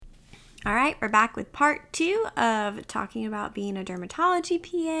All right, we're back with part 2 of talking about being a dermatology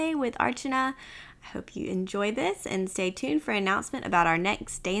PA with Archana. I hope you enjoy this and stay tuned for an announcement about our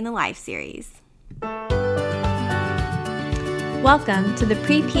next Day in the Life series. Welcome to the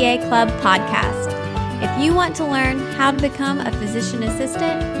Pre-PA Club podcast. If you want to learn how to become a physician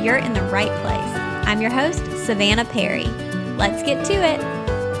assistant, you're in the right place. I'm your host, Savanna Perry. Let's get to it.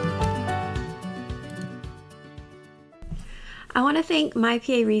 I want to thank My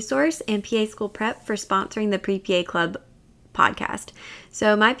PA Resource and PA School Prep for sponsoring the Pre-PA Club podcast.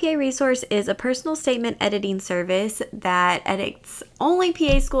 So My PA Resource is a personal statement editing service that edits only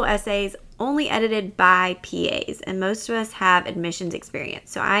PA school essays, only edited by PAs, and most of us have admissions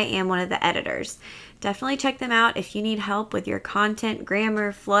experience. So I am one of the editors. Definitely check them out if you need help with your content,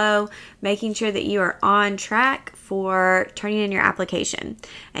 grammar, flow, making sure that you are on track for turning in your application.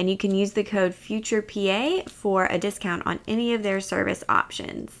 And you can use the code FUTUREPA for a discount on any of their service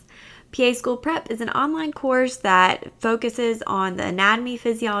options. PA School Prep is an online course that focuses on the anatomy,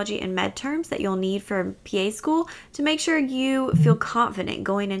 physiology, and med terms that you'll need for PA school to make sure you feel confident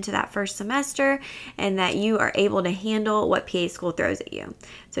going into that first semester and that you are able to handle what PA school throws at you.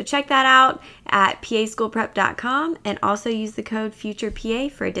 So check that out at paschoolprep.com and also use the code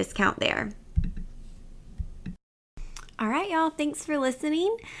FUTUREPA for a discount there. All right, y'all. Thanks for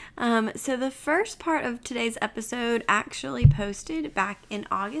listening. So the first part of today's episode actually posted back in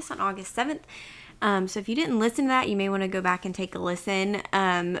August, on August 7th. So if you didn't listen to that, you may want to go back and take a listen.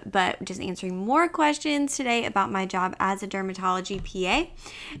 But just answering more questions today about my job as a dermatology PA.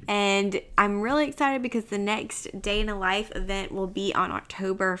 And I'm really excited because the next Day in a Life event will be on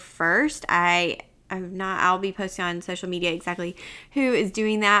October 1st. I'll be posting on social media exactly who is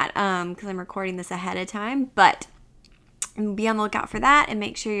doing that because I'm recording this ahead of time. But be on the lookout for that and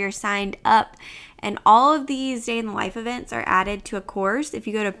make sure you're signed up. And all of these Day in the Life events are added to a course. If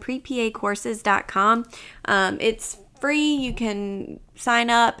you go to prepacourses.com, it's free. You can sign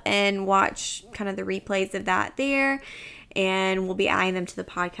up and watch kind of the replays of that there. And we'll be adding them to the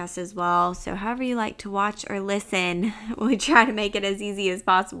podcast as well. So however you like to watch or listen, we try to make it as easy as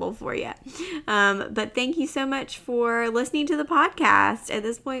possible for you. But thank you so much for listening to the podcast. At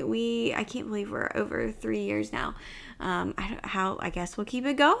this point, I can't believe we're over 3 years now. I guess we'll keep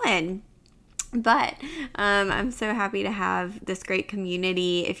it going. But I'm so happy to have this great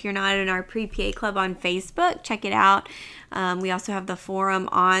community. If you're not in our Pre-PA Club on Facebook, check it out. We also have the forum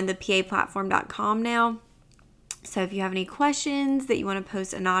on the paplatform.com now. So if you have any questions that you want to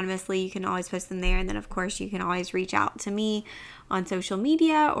post anonymously, you can always post them there. And then, of course, you can always reach out to me on social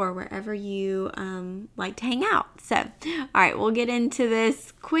media or wherever you like to hang out. So, all right, we'll get into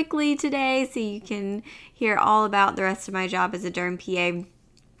this quickly today so you can hear all about the rest of my job as a derm PA.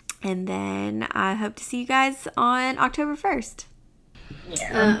 And then I hope to see you guys on October 1st.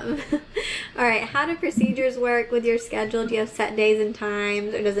 Yeah. All right. How do procedures work with your schedule? Do you have set days and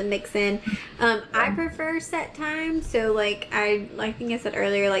times, or does it mix in? I prefer set times. So, I think I said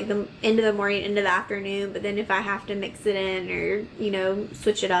earlier, the end of the morning, end of the afternoon. But then if I have to mix it in or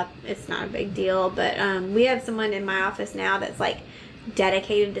switch it up, it's not a big deal. But we have someone in my office now that's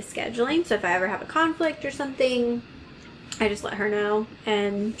dedicated to scheduling. So if I ever have a conflict or something, I just let her know,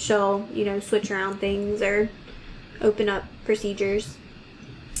 and she'll switch around things or open up procedures.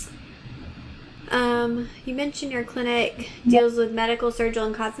 You mentioned your clinic deals with medical, surgical,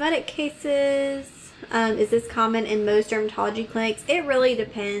 and cosmetic cases. Is this common in most dermatology clinics? It really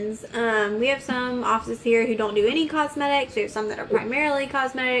depends. We have some offices here who don't do any cosmetics. We have some that are primarily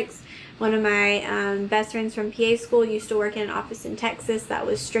cosmetics. One of my best friends from PA school used to work in an office in Texas that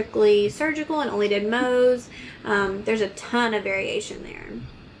was strictly surgical and only did Mohs. There's a ton of variation there.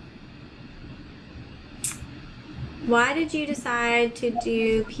 Why did you decide to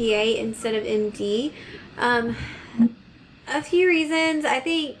do PA instead of MD? A few reasons. I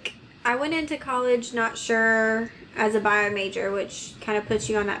think I went into college not sure as a bio major, which kind of puts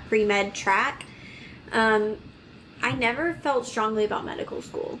you on that pre-med track. I never felt strongly about medical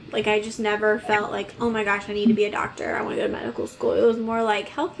school. I just never felt oh my gosh, I need to be a doctor. I want to go to medical school. It was more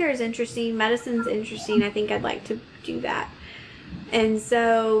healthcare is interesting. Medicine's interesting. I think I'd like to do that. And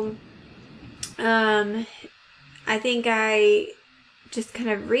so, I think I just kind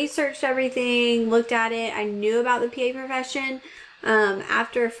of researched everything, looked at it. I knew about the PA profession.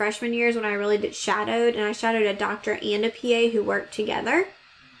 After freshman years when I really shadowed, and I shadowed a doctor and a PA who worked together.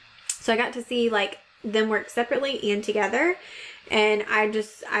 So I got to see them work separately and together. And I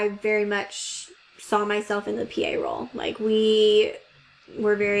very much saw myself in the PA role. We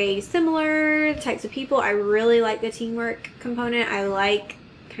were very similar types of people. I really like the teamwork component. I like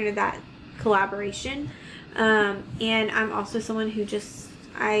kind of that collaboration. And I'm also someone who just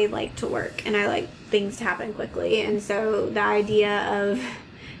I like to work and I like things to happen quickly. And so the idea of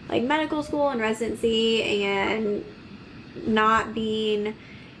like medical school and residency and not being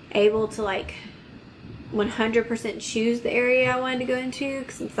able to like 100% choose the area I wanted to go into,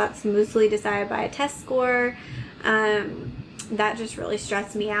 since that's mostly decided by a test score, that just really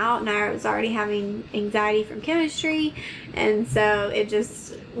stressed me out, and I was already having anxiety from chemistry, and so it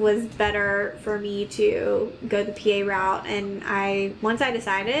just was better for me to go the PA route. And once I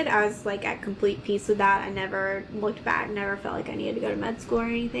decided, I was like at complete peace with that. I never looked back, never felt like I needed to go to med school or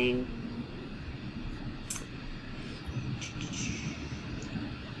anything.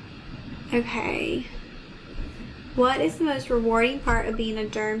 Okay. What is the most rewarding part of being a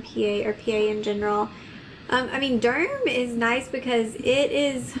derm PA or PA in general? Derm is nice because it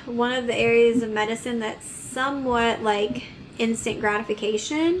is one of the areas of medicine that's somewhat like instant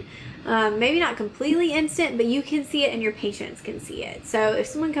gratification. Maybe not completely instant, but you can see it and your patients can see it. So if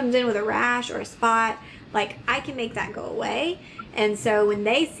someone comes in with a rash or a spot, like I can make that go away. And so when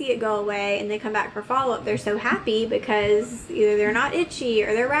they see it go away and they come back for follow-up, they're so happy because either they're not itchy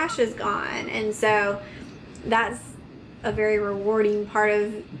or their rash is gone. And so that's a very rewarding part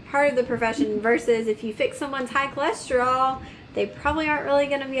of the profession, versus if you fix someone's high cholesterol, they probably aren't really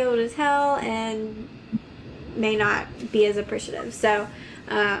going to be able to tell and may not be as appreciative. So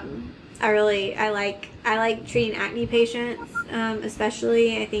I like treating acne patients,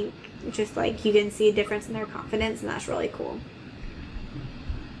 especially. I think just like you can see a difference in their confidence, and that's really cool.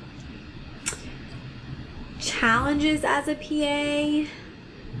 Challenges as a PA.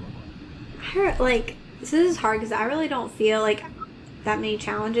 This is hard because I really don't feel like that many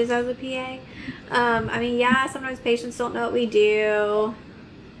challenges as a PA. Sometimes patients don't know what we do.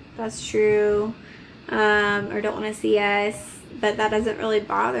 That's true. Or don't want to see us, but that doesn't really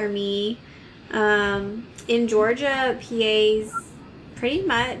bother me. In Georgia, PAs pretty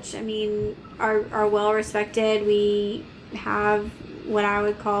much, are well respected. We have what I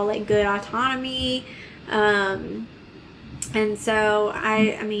would call like good autonomy. And so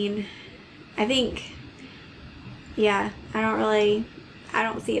I think, I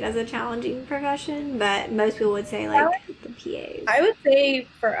don't see it as a challenging profession, but most people would say like the PAs. I would say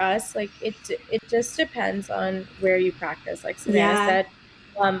for us, like it just depends on where you practice. Like Savanna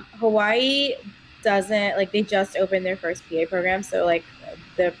said, Hawaii doesn't, like, they just opened their first PA program, so like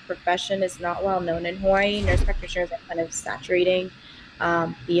the profession is not well known in Hawaii. Nurse practitioners are kind of saturating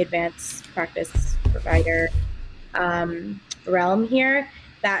the advanced practice provider realm here.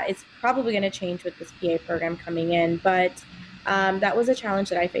 That is probably going to change with this PA program coming in, but that was a challenge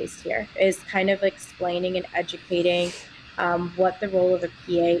that I faced here, is kind of explaining and educating what the role of a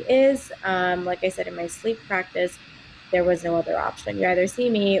PA is. Like I said, in my sleep practice, there was no other option. You either see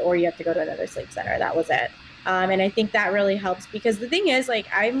me or you have to go to another sleep center. That was it. And I think that really helps, because the thing is, like,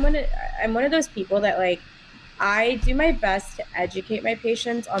 I'm one of those people that, like, I do my best to educate my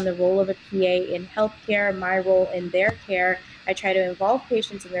patients on the role of a PA in healthcare, my role in their care. I try to involve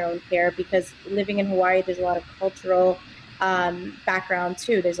patients in their own care, because living in Hawaii, there's a lot of cultural background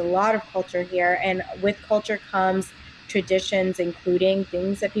too. There's a lot of culture here, and with culture comes traditions, including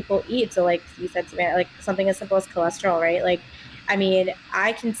things that people eat. So like you said, Savanna, like something as simple as cholesterol, right? Like,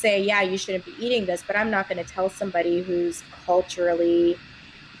 I can say, yeah, you shouldn't be eating this, but I'm not going to tell somebody who's culturally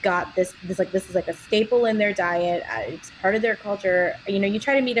got this is like a staple in their diet. It's part of their culture. You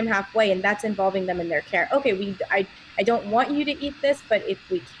try to meet them halfway, and that's involving them in their care. Okay, I don't want you to eat this, but if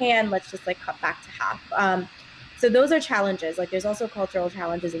we can, let's just like cut back to half. So those are challenges. Like, there's also cultural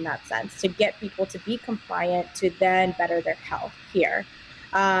challenges in that sense, to get people to be compliant, to then better their health here.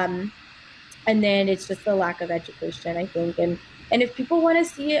 And then it's just the lack of education, I think. And if people want to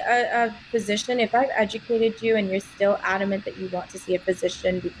see a physician, if I've educated you and you're still adamant that you want to see a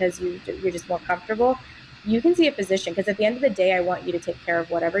physician because you're just more comfortable, you can see a physician, because at the end of the day, I want you to take care of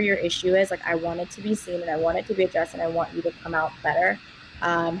whatever your issue is. Like, I want it to be seen, and I want it to be addressed, and I want you to come out better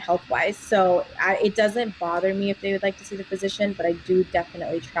health-wise. So it doesn't bother me if they would like to see the physician, but I do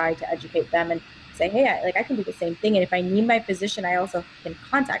definitely try to educate them and say, hey, I can do the same thing. And if I need my physician, I also can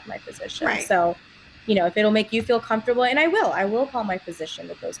contact my physician. Right. So, if it'll make you feel comfortable, and I will call my physician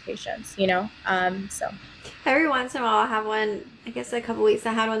with those patients, so. Every once in a while I'll have one. I guess a couple weeks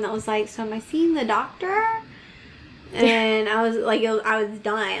I had one that was like, so am I seeing the doctor? And I was like, I was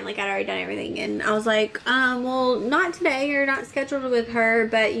done. Like, I'd already done everything. And I was like, well, not today. You're not scheduled with her.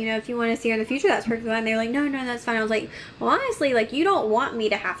 But, if you want to see her in the future, that's perfectly fine. They were like, no, that's fine. I was like, well, honestly, like, you don't want me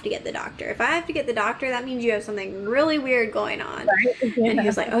to have to get the doctor. If I have to get the doctor, that means you have something really weird going on. Right. Yeah. And he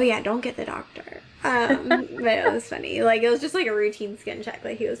was like, oh, yeah, don't get the doctor. But it was funny. Like, it was just like a routine skin check.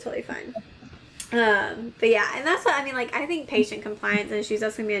 Like, he was totally fine. But yeah, and that's what I mean. Like, I think patient compliance issues,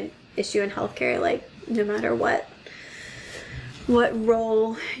 that's gonna be an issue in healthcare. Like, no matter what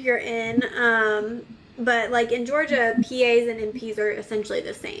role you're in. But like in Georgia, PAs and NPs are essentially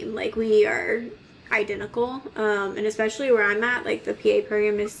the same. Like, we are identical. And especially where I'm at, like the PA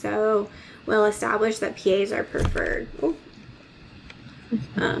program is so well established that PAs are preferred.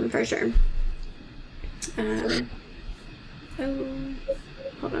 For sure. Oh,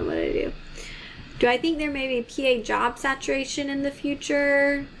 hold on, what did I do? Do I think there may be PA job saturation in the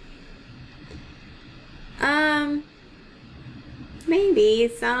future? Maybe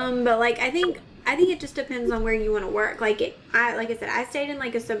some, but like I think it just depends on where you want to work. Like I said, I stayed in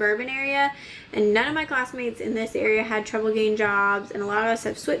like a suburban area, and none of my classmates in this area had trouble getting jobs, and a lot of us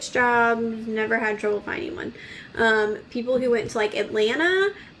have switched jobs, never had trouble finding one. People who went to like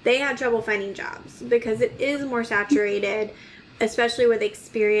Atlanta, they had trouble finding jobs because it is more saturated, especially with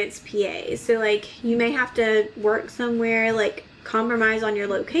experienced PAs. So like you may have to work somewhere, like compromise on your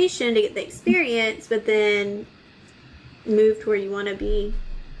location to get the experience, but then move to where you want to be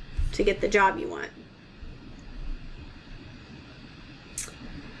to get the job you want.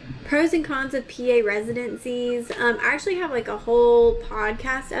 Pros and cons of PA residencies. I actually have like a whole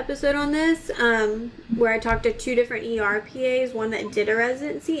podcast episode on this, where I talked to 2 different ER PAs, one that did a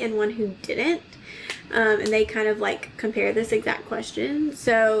residency and one who didn't. And they kind of like compare this exact question.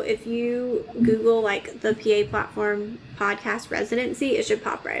 So if you Google like the PA platform podcast residency, it should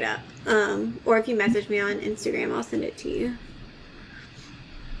pop right up. Or if you message me on Instagram, I'll send it to you.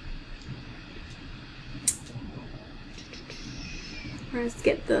 Let's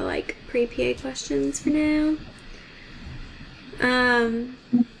skip the like pre-PA questions for now.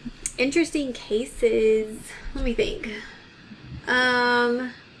 Interesting cases. Let me think.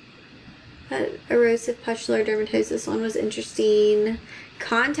 Erosive pustular dermatosis one was interesting.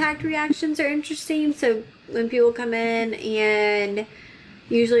 Contact reactions are interesting. So when people come in, and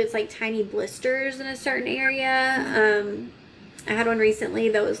usually it's like tiny blisters in a certain area. I had one recently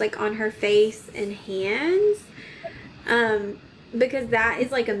that was like on her face and hands. Because that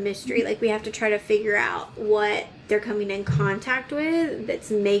is like a mystery. Like, we have to try to figure out what they're coming in contact with that's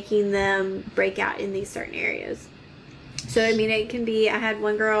making them break out in these certain areas. So, I mean, it can be, I had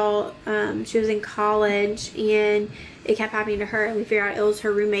one girl, she was in college, and it kept happening to her, and we figured out it was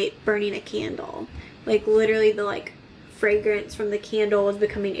her roommate burning a candle. Like, literally the, like, fragrance from the candle was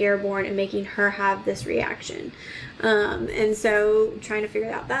becoming airborne and making her have this reaction. And so, trying to figure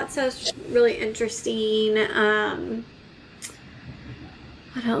out that. So, it's really interesting.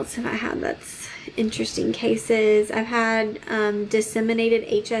 What else have I had that's interesting cases? I've had disseminated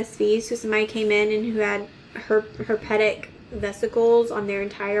HSV. So somebody came in and who had herpetic vesicles on their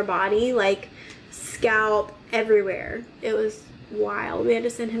entire body, like scalp everywhere. It was wild. We had to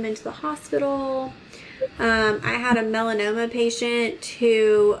send him into the hospital. I had a melanoma patient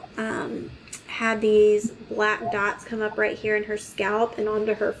who had these black dots come up right here in her scalp and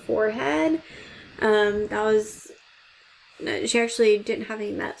onto her forehead. She actually didn't have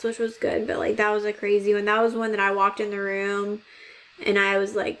any mets, which was good, but like that was a crazy one. That was one that I walked in the room and I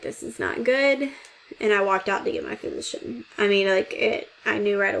was like, this is not good. And I walked out to get my physician. I mean, like I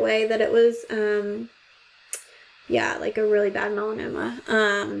knew right away that it was, like a really bad melanoma.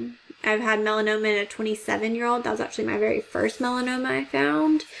 I've had melanoma in a 27-year-old. That was actually my very first melanoma I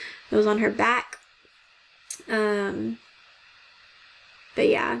found. It was on her back. But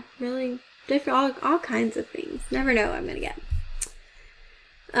yeah, really different, all kinds of things. Never know what I'm gonna get.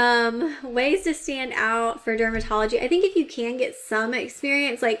 Ways to stand out for dermatology. I think if you can get some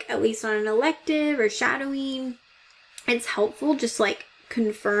experience, like at least on an elective or shadowing, it's helpful. Just like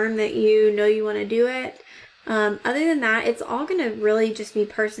confirm that you know you want to do it. Other than that, it's all gonna really just be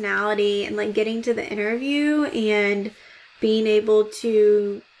personality and like getting to the interview and being able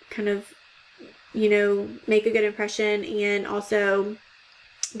to kind of, make a good impression and also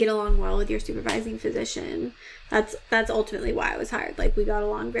get along well with your supervising physician. That's ultimately why I was hired. Like, we got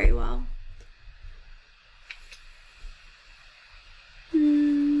along very well.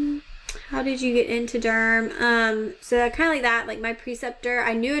 How did you get into derm? So kind of like that, like my preceptor,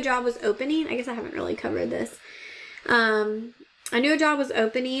 I knew a job was opening. I guess I haven't really covered this. I knew a job was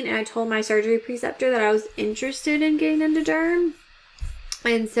opening, and I told my surgery preceptor that I was interested in getting into derm.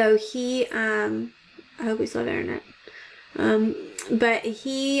 And so he, I hope we still have internet. But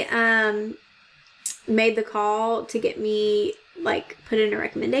he made the call to get me, like, put in a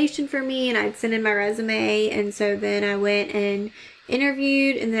recommendation for me, and I'd sent in my resume. And so then I went and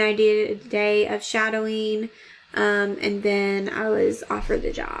interviewed, and then I did a day of shadowing, and then I was offered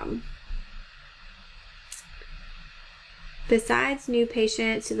the job. Besides new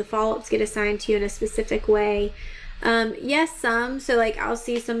patients, do the follow-ups get assigned to you in a specific way? Yes, some. So, like, I'll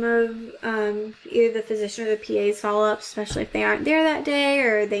see some of either the physician or the PA's follow-ups, especially if they aren't there that day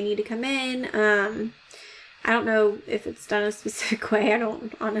or they need to come in. I don't know if it's done a specific way. I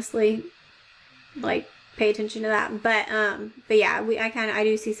don't honestly like pay attention to that. But yeah, I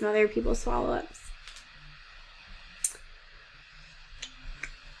do see some other people's follow-ups.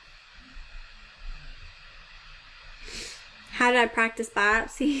 How did I practice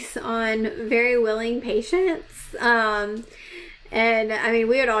biopsies on very willing patients? And I mean,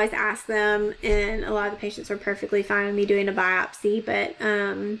 we would always ask them, and a lot of the patients were perfectly fine with me doing a biopsy, but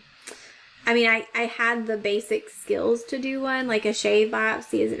I mean, I had the basic skills to do one. Like a shave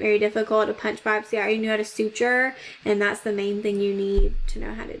biopsy isn't very difficult. A punch biopsy, I already knew how to suture, and that's the main thing you need to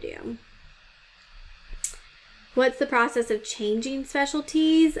know how to do. What's the process of changing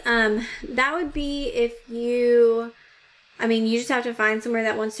specialties? That would be if you just have to find somewhere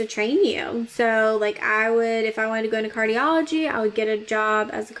that wants to train you. So, like, if I wanted to go into cardiology, I would get a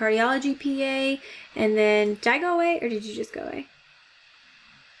job as a cardiology PA, and then, did I go away, or did you just go away?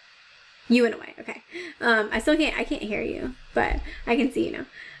 You went away, okay. I can't hear you, but I can see you now.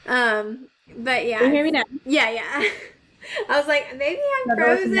 But yeah. Can you hear me now? Yeah. I was like, maybe I'm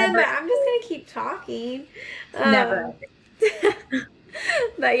frozen, but I'm just gonna keep talking. Never.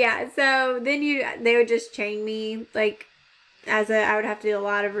 But yeah, so then they would just train me, like, I would have to do a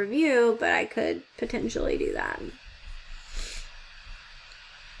lot of review, but I could potentially do that.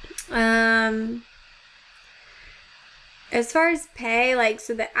 As far as pay, like,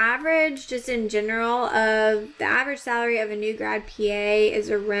 so the average, just in general, of the average salary of a new grad PA is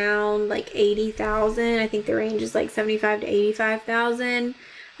around like $80,000. I think the range is like $75,000 to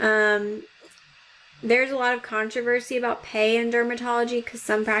 $85,000. There's a lot of controversy about pay in dermatology because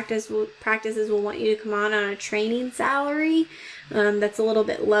some practices will want you to come on a training salary that's a little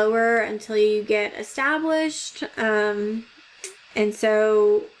bit lower until you get established. And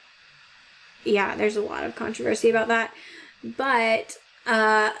so, yeah, there's a lot of controversy about that. But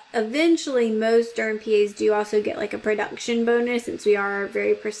eventually, most derm PAs do also get like a production bonus since we are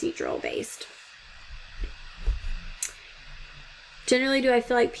very procedural based. Generally, do I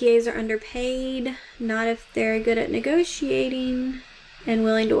feel like PAs are underpaid? Not if they're good at negotiating and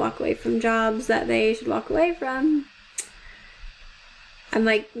willing to walk away from jobs that they should walk away from. I'm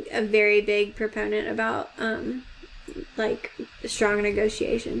like a very big proponent about like strong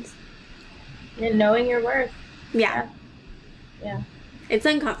negotiations. And knowing your worth. Yeah. It's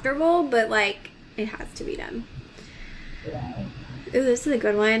uncomfortable, but like it has to be done. Yeah. Ooh, this is a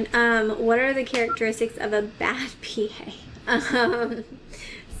good one. What are the characteristics of a bad PA?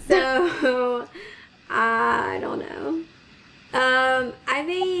 So I don't know. I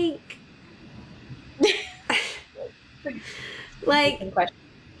think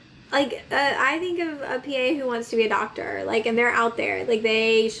I think of a PA who wants to be a doctor, like, and they're out there, like,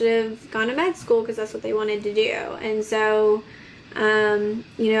 they should have gone to med school because that's what they wanted to do. And so, I've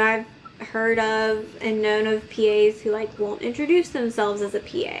heard of and known of PAs who like won't introduce themselves as a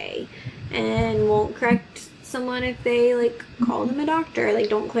PA and won't correct someone if they like call them a doctor, like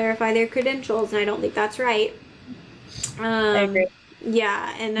don't clarify their credentials, and I don't think that's right. I agree.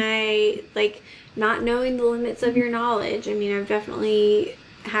 Yeah, and I like not knowing the limits of your knowledge. I mean, I've definitely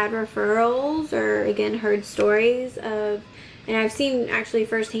had referrals or again heard stories of, and I've seen actually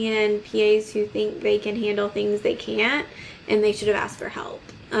firsthand PAs who think they can handle things they can't and they should have asked for help.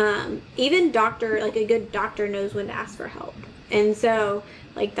 Even a good doctor knows when to ask for help. And so,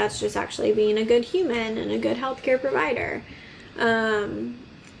 like, that's just actually being a good human and a good healthcare provider. And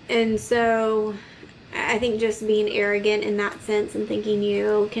so I think just being arrogant in that sense and thinking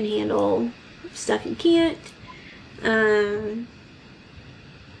you can handle stuff you can't. Other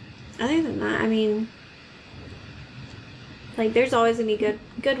than that, I mean, like, there's always gonna be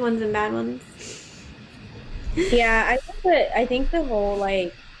good ones and bad ones. Yeah, I think the whole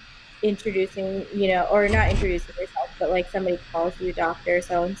like introducing, or not introducing yourself, but like somebody calls you doctor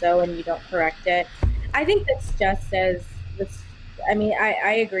so and so and you don't correct it. I think that's just as this. I mean,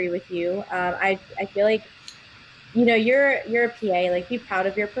 I agree with you. I feel like you're a PA. Like, be proud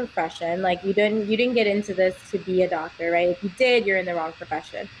of your profession. Like, you didn't get into this to be a doctor, right? If you did, you're in the wrong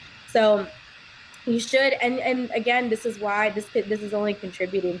profession. So you should, and again, this is why this is only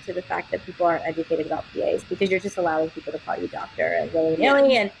contributing to the fact that people aren't educated about PAs, because you're just allowing people to call you doctor and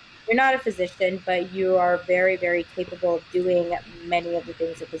willy-nilly, and you're not a physician, but you are very, very capable of doing many of the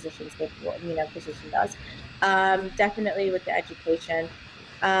things a physician does. Definitely with the education.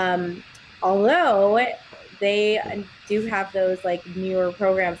 Although they do have those like newer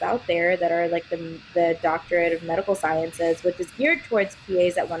programs out there that are like the doctorate of medical sciences, which is geared towards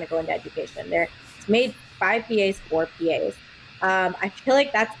PAs that want to go into education. It's made by PAs for PAs. I feel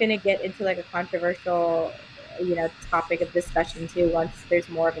like that's going to get into like a controversial, topic of discussion too once there's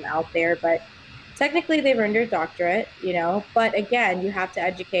more of them out there. But technically, they've earned their doctorate, But again, you have to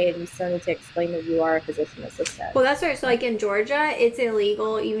educate, and you still need to explain that you are a physician assistant. Well, that's right. So, like in Georgia, it's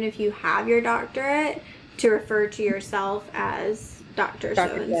illegal, even if you have your doctorate, to refer to yourself as Dr.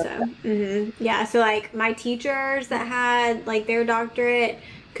 So and so. Yeah. So, like my teachers that had like their doctorate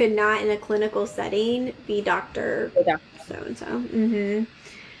could not, in a clinical setting, be Dr. So and so.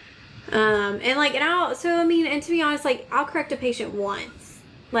 And to be honest, like I'll correct a patient once.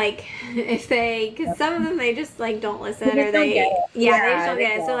 Like if because some of them they just like don't listen, or they just don't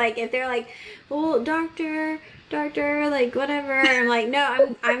get it. So like if they're like, well, doctor, like whatever, I'm like,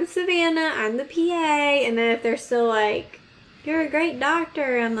 no, I'm Savanna, I'm the PA. And then if they're still like, you're a great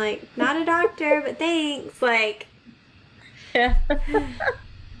doctor, I'm like, not a doctor, but thanks. Like,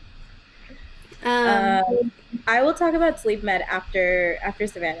 I will talk about sleep med after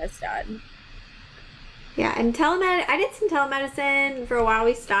Savanna's done. Yeah, and I did some telemedicine for a while.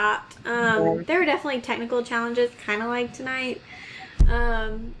 We stopped. There were definitely technical challenges, kind of like tonight.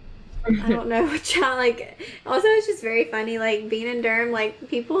 I don't know what like. Also, it's just very funny, like being in derm. Like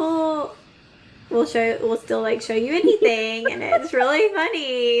people will still like show you anything, and it's really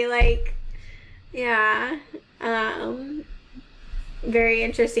funny. Like, yeah, very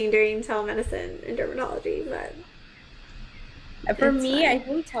interesting doing telemedicine in dermatology, but. For me, I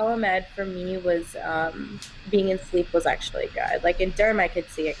think telemed for me was being in sleep was actually good. Like in derm, I could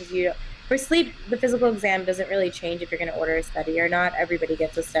see it because for sleep, the physical exam doesn't really change if you're going to order a study or not. Everybody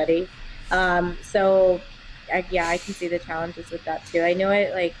gets a study. So I can see the challenges with that too. I know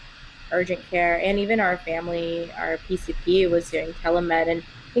it like urgent care and even our family, our PCP was doing telemed, and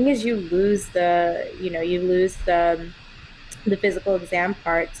the thing is you lose the physical exam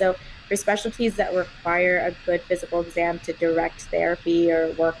part. So for specialties that require a good physical exam to direct therapy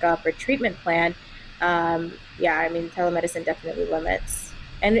or workup or treatment plan, telemedicine definitely limits.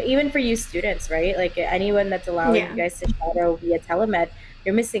 And even for you students, right? Like anyone that's allowing you guys to shadow via telemed,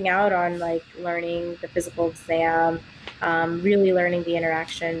 you're missing out on like learning the physical exam, really learning the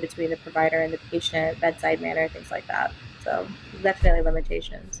interaction between the provider and the patient, bedside manner, things like that. So definitely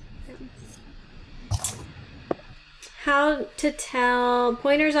limitations.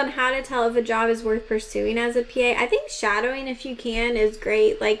 Pointers on how to tell if a job is worth pursuing as a PA. I think shadowing, if you can, is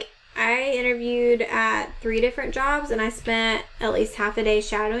great. Like I interviewed at 3 different jobs and I spent at least half a day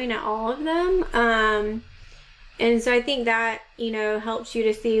shadowing at all of them. And so I think that, helps you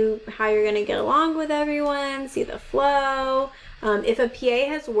to see how you're going to get along with everyone, see the flow. If a PA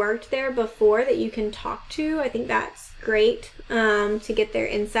has worked there before that you can talk to, I think that's great to get their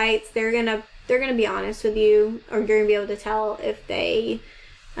insights. They're going to be honest with you, or you're going to be able to tell if there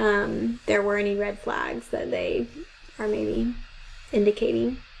were any red flags that they are maybe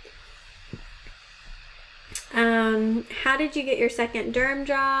indicating. How did you get your second derm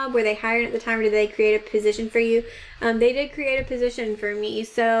job? Were they hired at the time, or did they create a position for you? They did create a position for me.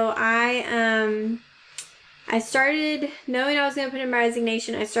 So I started knowing I was going to put in my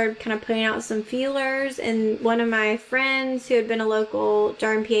resignation. I started kind of putting out some feelers, and one of my friends who had been a local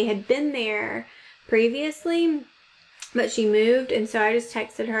derm PA had been there previously, but she moved, and so I just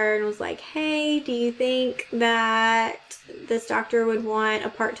texted her and was like, hey, do you think that this doctor would want a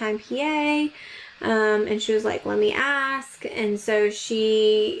part-time PA? And she was like, let me ask. And so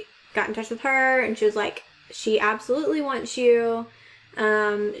she got in touch with her, and she was like, she absolutely wants you.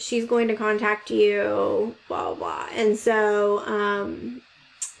 She's going to contact you, blah, blah. And so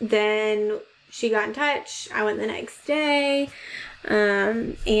then she got in touch. I went the next day.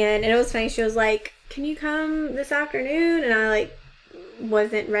 And it was funny. She was like, can you come this afternoon? And I like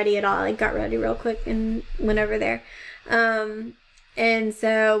wasn't ready at all. I got ready real quick and went over there. And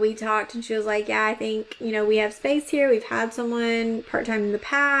so we talked, and she was like, yeah, I think, we have space here. We've had someone part-time in the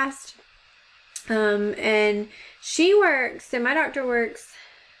past. And my doctor works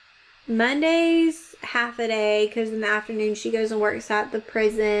Mondays half a day, because in the afternoon she goes and works at the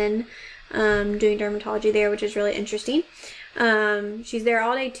prison, doing dermatology there, which is really interesting. She's there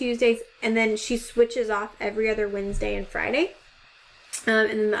all day Tuesdays, and then she switches off every other Wednesday and Friday.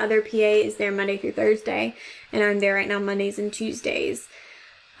 And then the other PA is there Monday through Thursday, and I'm there right now Mondays and Tuesdays.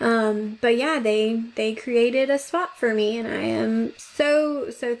 But yeah, they created a spot for me, and I am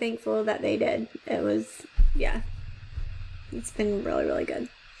so thankful that they did. It's been really, really good.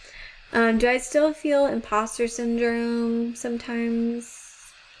 Do I still feel imposter syndrome sometimes?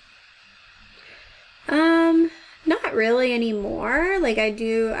 not really anymore. Like I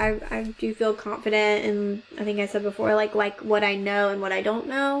do feel confident, and I think I said before, like what I know and what I don't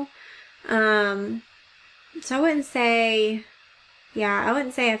know. So I wouldn't say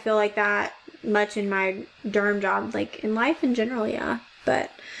I feel like that much in my derm job, like in life in general, yeah,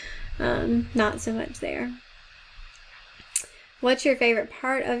 but not so much there. What's your favorite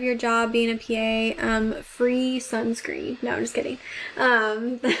part of your job being a PA? Free sunscreen. No, I'm just kidding.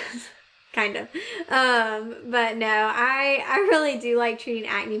 Kind of. But no, I really do like treating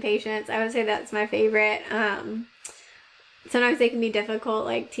acne patients. I would say that's my favorite. Sometimes they can be difficult,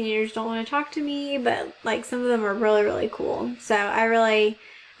 like teenagers don't want to talk to me, but like some of them are really, really cool. So I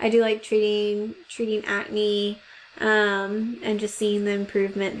do like treating acne, and just seeing the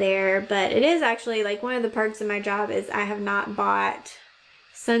improvement there. But it is actually like one of the perks of my job is I have not bought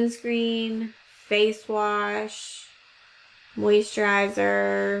sunscreen, face wash,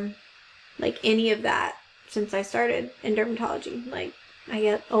 moisturizer, like any of that since I started in dermatology. Like I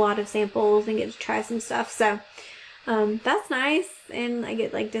get a lot of samples and get to try some stuff. So that's nice, and I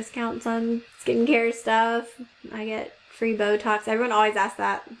get like discounts on skincare stuff. I get free Botox. Everyone always asks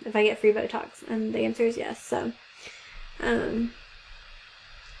that if I get free Botox, and the answer is yes. So,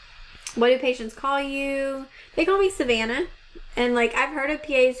 what do patients call you? They call me Savanna, and like I've heard of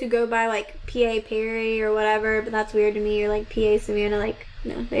PAs who go by like PA Perry or whatever, but that's weird to me. Or like PA Savanna, like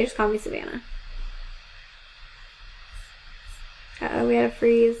no, they just call me Savanna. Uh-oh, we had a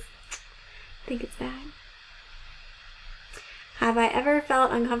freeze. I think it's bad. Have I ever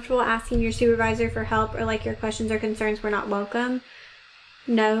felt uncomfortable asking your supervisor for help, or like your questions or concerns were not welcome?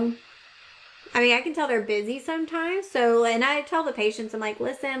 No. I mean, I can tell they're busy sometimes. So, and I tell the patients, I'm like,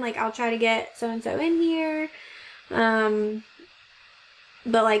 listen, like I'll try to get so-and-so in here.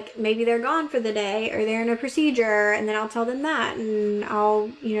 But like maybe they're gone for the day or they're in a procedure, and then I'll tell them that, and I'll,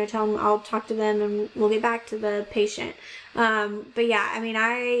 tell them I'll talk to them and we'll get back to the patient. But yeah, I mean,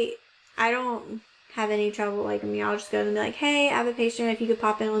 I don't have any trouble. Like, I mean, I'll just go and be like, hey, I have a patient. If you could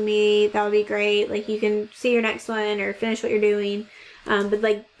pop in with me, that would be great. Like, you can see your next one or finish what you're doing. But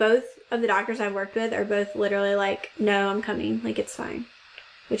like both of the doctors I've worked with are both literally like, no, I'm coming. Like, it's fine,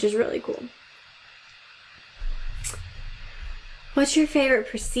 which is really cool. What's your favorite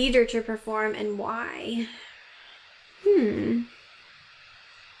procedure to perform and why?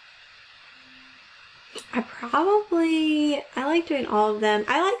 I like doing all of them.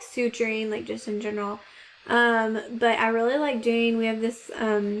 I like suturing, like just in general. But I really like we have this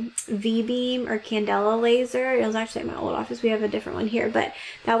V-beam or candela laser. It was actually at my old office. We have a different one here, but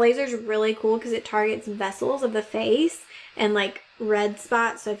that laser is really cool because it targets vessels of the face and like red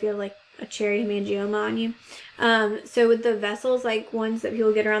spots. So if you have like a cherry hemangioma on you. So with the vessels, like ones that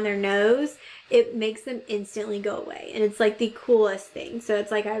people get around their nose, it makes them instantly go away. And it's like the coolest thing. So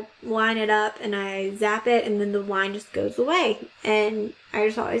it's like I line it up and I zap it and then the line just goes away. And I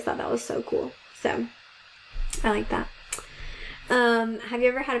just always thought that was so cool. So I like that. Have you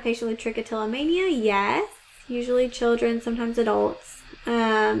ever had a patient with trichotillomania? Yes. Usually children, sometimes adults.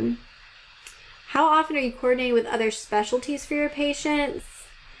 How often are you coordinating with other specialties for your patients?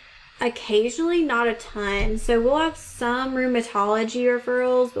 Occasionally, not a ton. So we'll have some rheumatology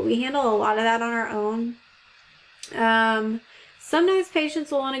referrals, but we handle a lot of that on our own. Sometimes patients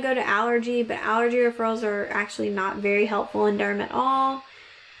will want to go to allergy, but allergy referrals are actually not very helpful in derm at all.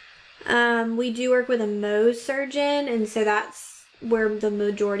 We do work with a Mohs surgeon, and so that's where the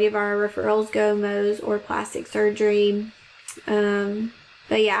majority of our referrals go, Mohs or plastic surgery.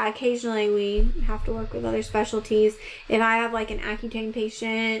 But yeah, occasionally we have to work with other specialties. If I have like an Accutane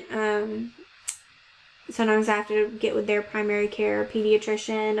patient, sometimes I have to get with their primary care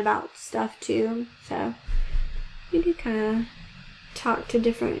pediatrician about stuff too. So we do kind of talk to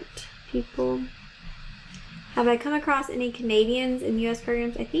different people. Have I come across any Canadians in U.S.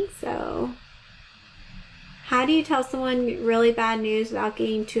 programs? I think so. How do you tell someone really bad news without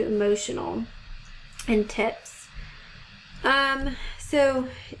getting too emotional? And tips. So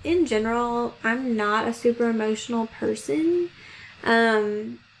in general, I'm not a super emotional person.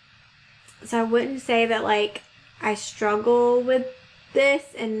 So I wouldn't say that like I struggle with this,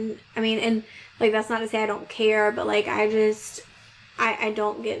 and I mean, and like that's not to say I don't care, but like I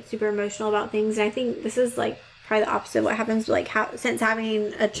don't get super emotional about things. And I think this is like probably the opposite of what happens like since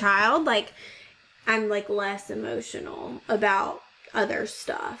having a child, like I'm like less emotional about other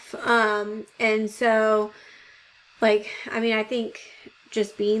stuff. And so like, I mean, I think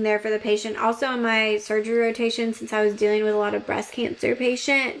just being there for the patient. Also on my surgery rotation, since I was dealing with a lot of breast cancer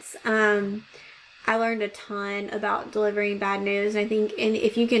patients, I learned a ton about delivering bad news. I think, and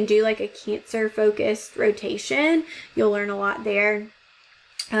if you can do like a cancer focused rotation, you'll learn a lot there.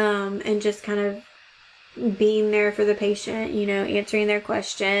 And just kind of being there for the patient, answering their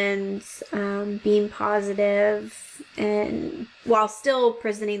questions, being positive, and while still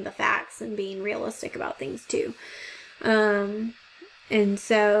presenting the facts and being realistic about things too. And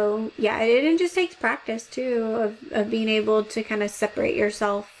so, yeah, it just takes practice too of being able to kind of separate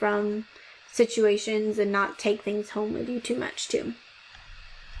yourself from situations and not take things home with you too much too.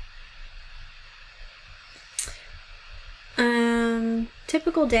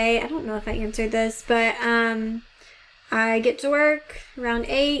 Typical day, I don't know if I answered this, but I get to work around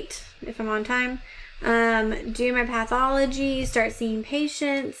 8 if I'm on time. Do my pathology, start seeing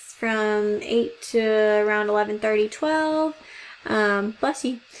patients from 8 to around 11:30, 12. Bless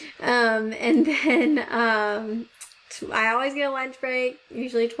you. And then I always get a lunch break,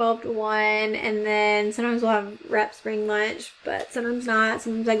 usually 12 to 1, and then sometimes we'll have reps bring lunch, but sometimes not.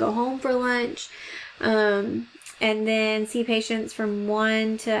 Sometimes I go home for lunch. And then see patients from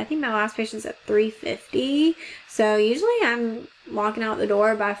 1 to, I think my last patient's at 3:50. So usually I'm walking out the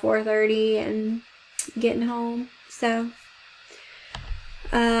door by 4:30 and getting home. So,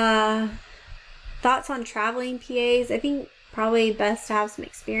 thoughts on traveling PAs? I think probably best to have some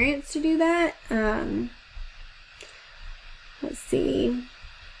experience to do that. Let's see.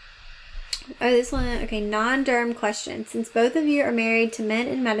 Oh, this one, okay, non-derm question. Since both of you are married to men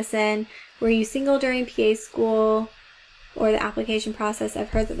in medicine, were you single during PA school or the application process? I've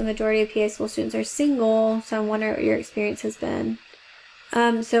heard that the majority of PA school students are single, so I'm wondering what your experience has been.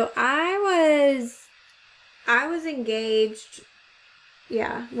 So I was engaged,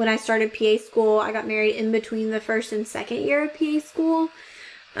 yeah, when I started PA school. I got married in between the first and second year of PA school.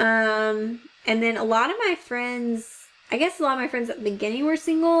 And then a lot of my friends at the beginning were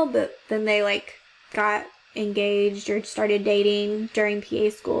single, but then they got engaged or started dating during PA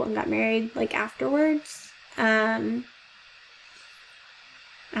school and got married afterwards. I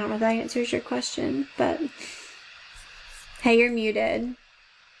don't know if that answers your question, but hey, you're muted.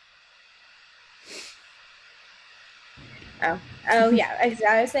 Oh yeah.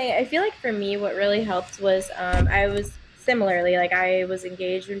 I was saying, I feel like for me, what really helped was I was similarly, I was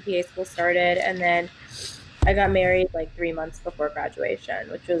engaged when PA school started, and then I got married 3 months before graduation,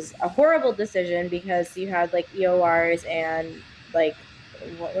 which was a horrible decision because you had EORs and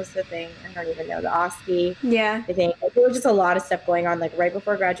what was the thing? I don't even know, the OSCE. Yeah. I think there was just a lot of stuff going on right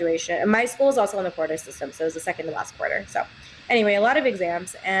before graduation. And my school is also in the quarter system, so it was the second to last quarter. So anyway, a lot of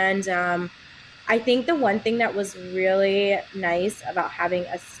exams. And I think the one thing that was really nice about having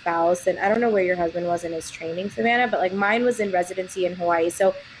a spouse, and I don't know where your husband was in his training, Savanna, but mine was in residency in Hawaii.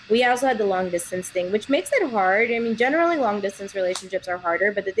 So we also had the long distance thing, which makes it hard. I mean, generally long distance relationships are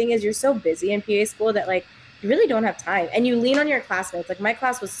harder, but the thing is you're so busy in PA school that you really don't have time, and you lean on your classmates. My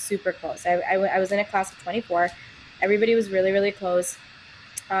class was super close. I was in a class of 24. Everybody was really, really close.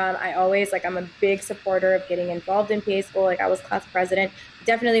 I always I'm a big supporter of getting involved in PA school. I was class president.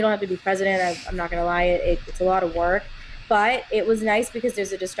 Definitely don't have to be president. I'm not gonna lie, it's a lot of work, but it was nice because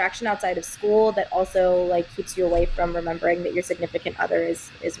there's a distraction outside of school that also keeps you away from remembering that your significant other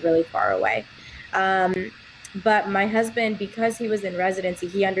is really far away. But my husband, because he was in residency,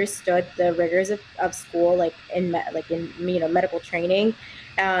 he understood the rigors of school, in medical training.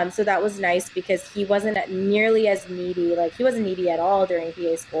 So that was nice because he wasn't nearly as needy. He wasn't needy at all during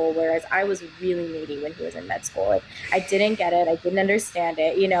PA school, whereas I was really needy when he was in med school. I didn't get it. I didn't understand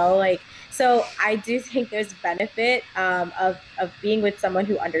it, so I do think there's benefit of being with someone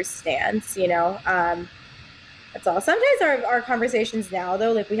who understands, that's all. Sometimes our conversations now,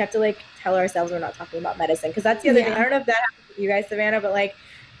 though, we have to tell ourselves we're not talking about medicine, because that's the other thing. I don't know if that happens with you guys, Savanna, but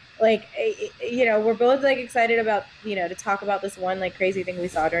we're both excited about to talk about this one crazy thing we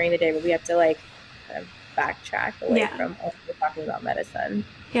saw during the day, but we have to kind of backtrack away from talking about medicine.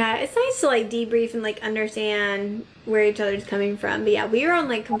 Yeah, it's nice to debrief and understand where each other's coming from. But yeah, we were on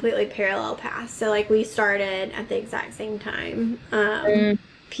completely parallel paths. So we started at the exact same time.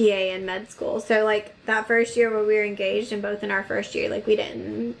 PA and med school. So that first year where we were engaged, and both in our first year, we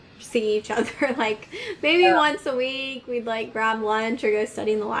didn't see each other maybe once a week. We'd grab lunch or go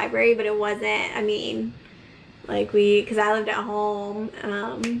study in the library, but it wasn't, because I lived at home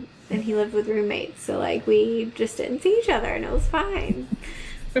and he lived with roommates, so we just didn't see each other, and it was fine.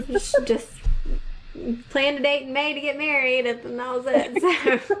 just planned a date in May to get married, and then that was it.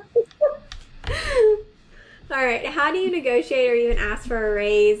 So all right, how do you negotiate or even ask for a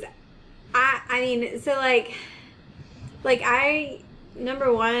raise?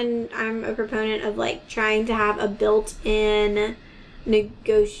 Number one, I'm a proponent of trying to have a built-in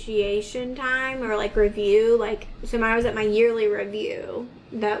negotiation time or so when I was at my yearly review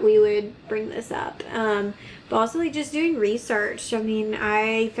that we would bring this up. but also like just doing research. I mean,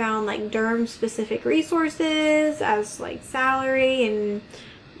 I found like derm specific resources as like salary, and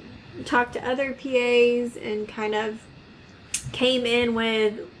talked to other PAs and kind of came in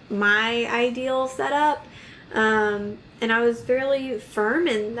with my ideal setup. And I was fairly firm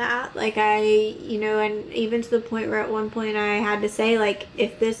in that. Like and even to the point where at one point I had to say, like,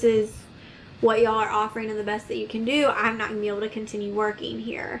 if this is what y'all are offering and the best that you can do, I'm not gonna be able to continue working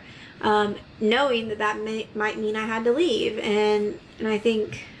here. Knowing that might mean I had to leave. And I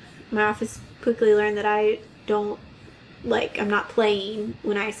think my office quickly learned that I don't, like, I'm not playing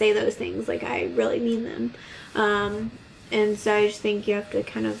when I say those things. Like, I really mean them. And so I just think you have to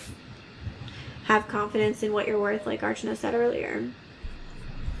kind of have confidence in what you're worth, like Archana said earlier.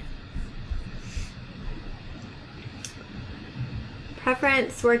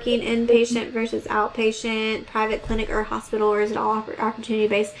 Preference working inpatient versus outpatient, private clinic or hospital, or is it all opportunity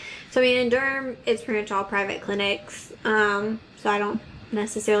based? So I mean, in derm, it's pretty much all private clinics. So I don't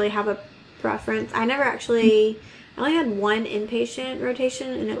necessarily have a preference. I only had one inpatient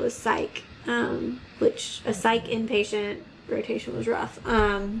rotation, and it was psych, which a psych inpatient rotation was rough.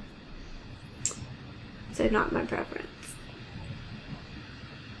 So not my preference.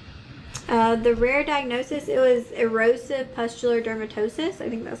 The rare diagnosis, it was erosive pustular dermatosis. I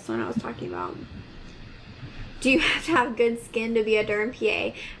think that's the one I was talking about. Do you have to have good skin to be a derm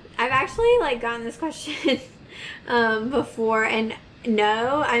PA? I've actually gotten this question before, and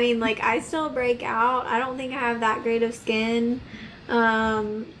no, I mean, I still break out. I don't think I have that great of skin.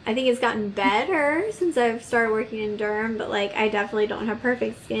 I think it's gotten better since I've started working in derm, but I definitely don't have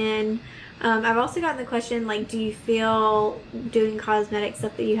perfect skin. I've also gotten the question, do you feel doing cosmetic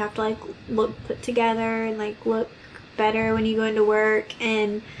stuff that you have to look put together and look better when you go into work?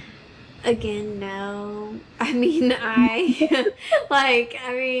 And again, no. I mean, I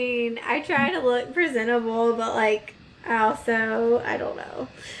try to look presentable, but I don't know,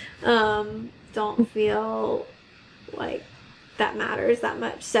 don't feel like that matters that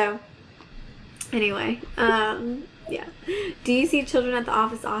much. So anyway, yeah. Do you see children at the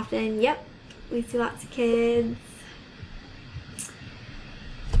office often? Yep. We see lots of kids.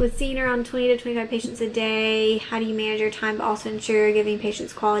 With seeing around 20 to 25 patients a day, how do you manage your time but also ensure you're giving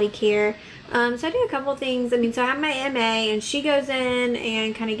patients quality care? So I do a couple things. So I have my MA, and she goes in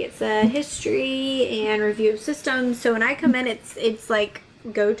and kind of gets a history and review of systems. So when I come in, it's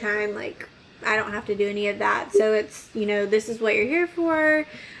go time. I don't have to do any of that. So it's, this is what you're here for.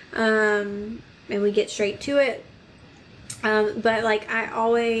 And we get straight to it. But I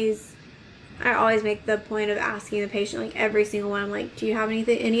always make the point of asking the patient, every single one, I'm do you have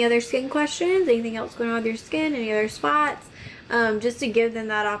any other skin questions? Anything else going on with your skin? Any other spots? Just to give them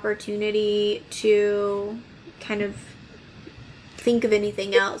that opportunity to kind of think of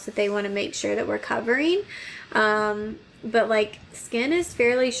anything else that they want to make sure that we're covering. But skin is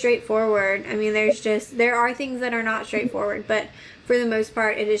fairly straightforward. I mean, there are things that are not straightforward, but for the most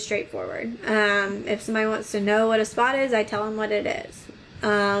part, it is straightforward. If somebody wants to know what a spot is, I tell them what it is.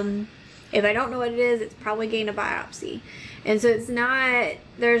 If I don't know what it is, it's probably getting a biopsy. And so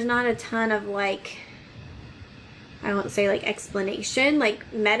there's not a ton of I won't say explanation.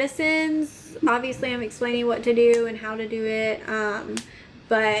 Medicines, obviously I'm explaining what to do and how to do it.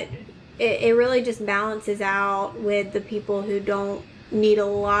 But it really just balances out with the people who don't need a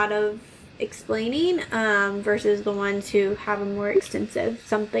lot of explaining versus the ones who have a more extensive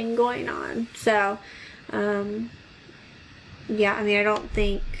something going on. So, yeah, I don't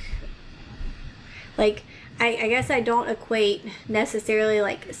think, I guess I don't equate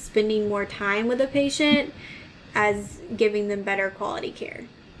necessarily spending more time with a patient as giving them better quality care.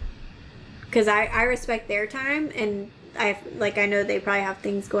 Because I respect their time, and I know they probably have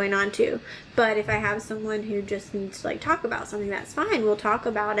things going on too. But if I have someone who just needs to talk about something, that's fine. We'll talk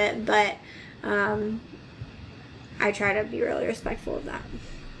about it. But I try to be really respectful of that.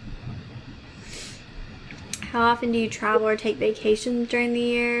 How often do you travel or take vacations during the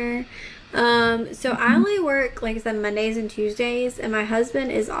year? So I only work, like I said, Mondays and Tuesdays, and my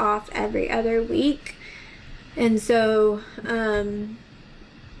husband is off every other week. And so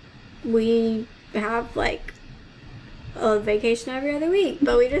we have a vacation every other week,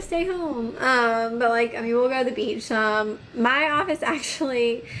 but we just stay home. But we'll go to the beach. My office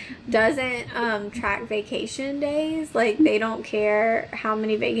actually doesn't track vacation days. They don't care how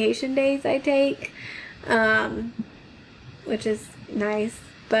many vacation days I take, which is nice.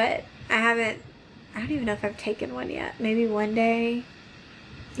 But I don't even know if I've taken one yet. Maybe one day.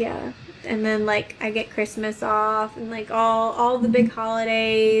 Yeah. And then I get Christmas off, and all the big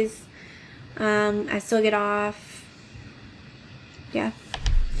holidays. I still get off. Yeah.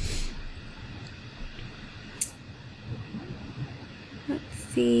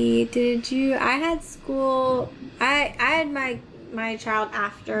 see. I had school. I had my child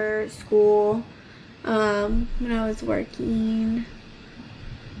after school when I was working.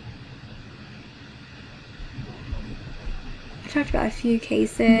 I talked about a few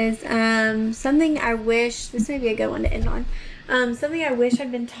cases. Something I wish, this may be a good one to end on. Something I wish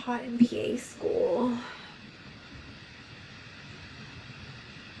I'd been taught in PA school.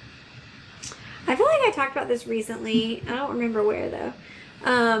 I feel like I talked about this recently. I don't remember where though.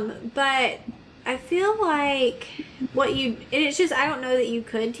 But I feel like it's just, I don't know that you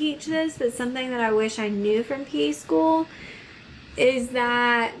could teach this, but something that I wish I knew from PA school is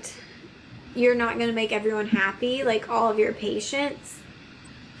that you're not going to make everyone happy, like all of your patients.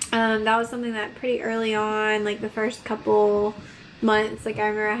 That was something that pretty early on, like the first couple months, like I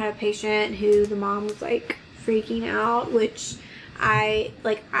remember I had a patient who the mom was like freaking out, which I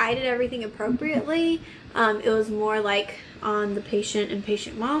did everything appropriately. It was more like on the patient and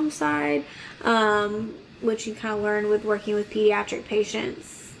patient mom side, which you kind of learn with working with pediatric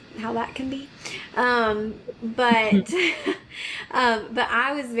patients, how that can be. But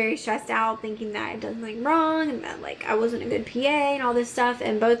I was very stressed out thinking that I'd done something wrong and that like I wasn't a good PA and all this stuff.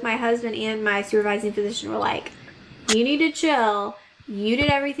 And both my husband and my supervising physician were like, you need to chill. You did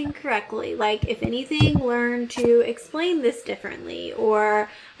everything correctly. Like, if anything, learn to explain this differently, or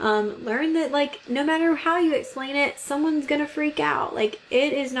learn that, like, no matter how you explain it, someone's gonna freak out. Like,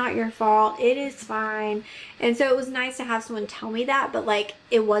 it is not your fault. It is fine. And so it was nice to have someone tell me that, but, like,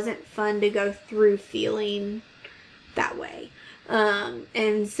 it wasn't fun to go through feeling that way.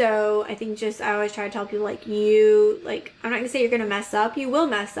 And so I think I always try to tell people, like, I'm not gonna say you're gonna mess up, you will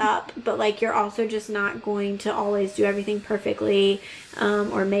mess up, but like, you're also just not going to always do everything perfectly,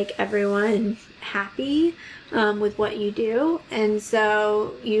 or make everyone happy, with what you do. And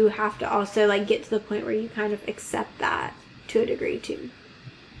so you have to also like get to the point where you kind of accept that to a degree too.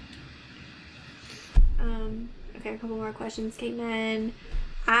 Okay, a couple more questions came in.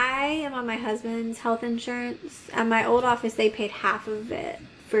 I am on my husband's health insurance. At my old office, they paid half of it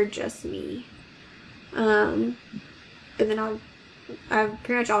for just me. But then I've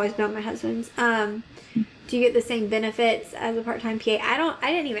pretty much always been on my husband's. Do you get the same benefits as a part-time PA?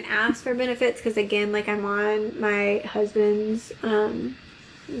 I didn't even ask for benefits because, again, like, I'm on my husband's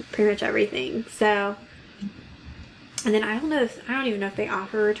pretty much everything. So, and then I don't even know if they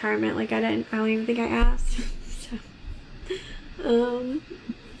offer retirement. Like, I don't even think I asked. So,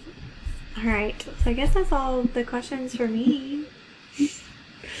 all right. So I guess that's all the questions for me.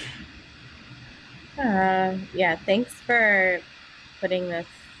 Yeah, thanks for putting this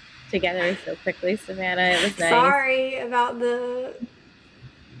together so quickly, Savanna. It was nice. Sorry about the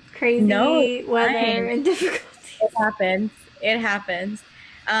crazy weather and difficulties. It happens.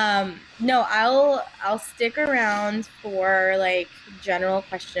 No, I'll stick around for like general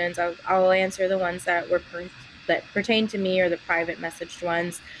questions. I'll answer the ones that pertain to me, or the private messaged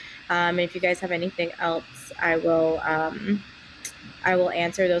ones. If you guys have anything else, I will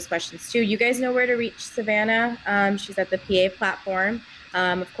answer those questions too. You guys know where to reach Savanna. She's at the PA platform.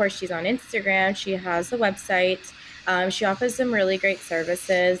 Of course, she's on Instagram. She has a website. She offers some really great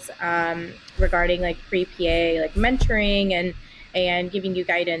services regarding like pre-PA, like mentoring and giving you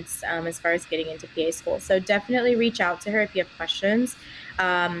guidance as far as getting into PA school. So definitely reach out to her if you have questions.